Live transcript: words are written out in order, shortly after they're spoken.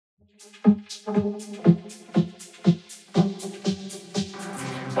Well,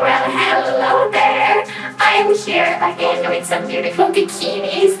 hello there. I am here again with some beautiful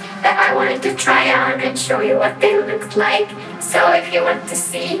bikinis that I wanted to try on and show you what they look like. So if you want to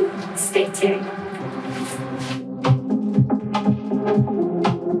see, stay tuned.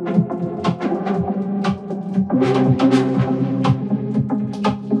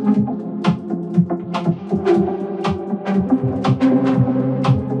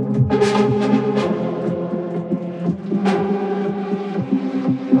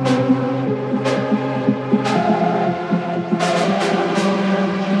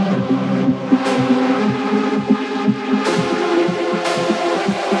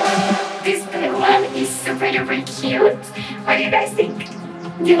 This blue one is super duper cute. What do you guys think?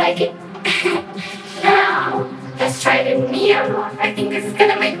 Do you like it? Now, let's try the neon one. I think this is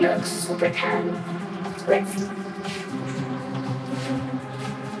gonna make me look super tan. Let's see.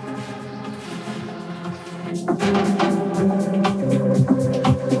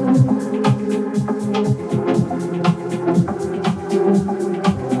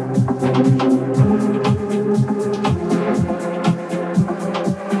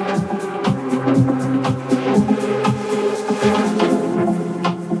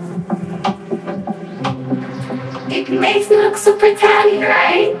 It makes me look super tan,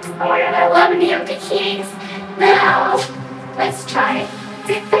 right? Oh my god, I love neon bikinis. Now, let's try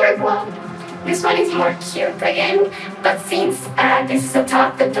the third one. This one is more cute again, but since this is a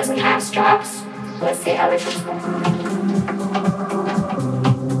top that doesn't have straps, let's see how it looks.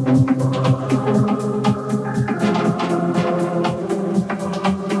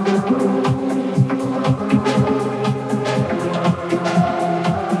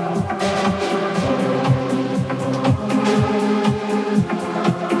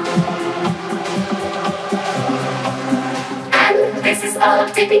 This is all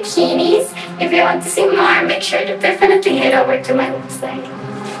of the bikinis. If you want to see more, make sure to definitely head over to my website.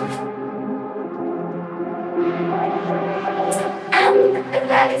 And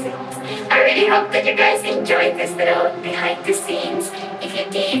that is it. I really hope that you guys enjoyed this little behind the scenes. If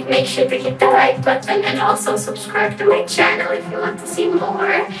you did, make sure to hit the like button and also subscribe to my channel if you want to see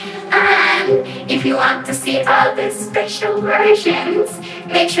more. And if you want to see all the special versions,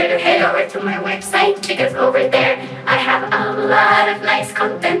 make sure to head over to my website because over there I have a lot of nice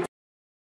content.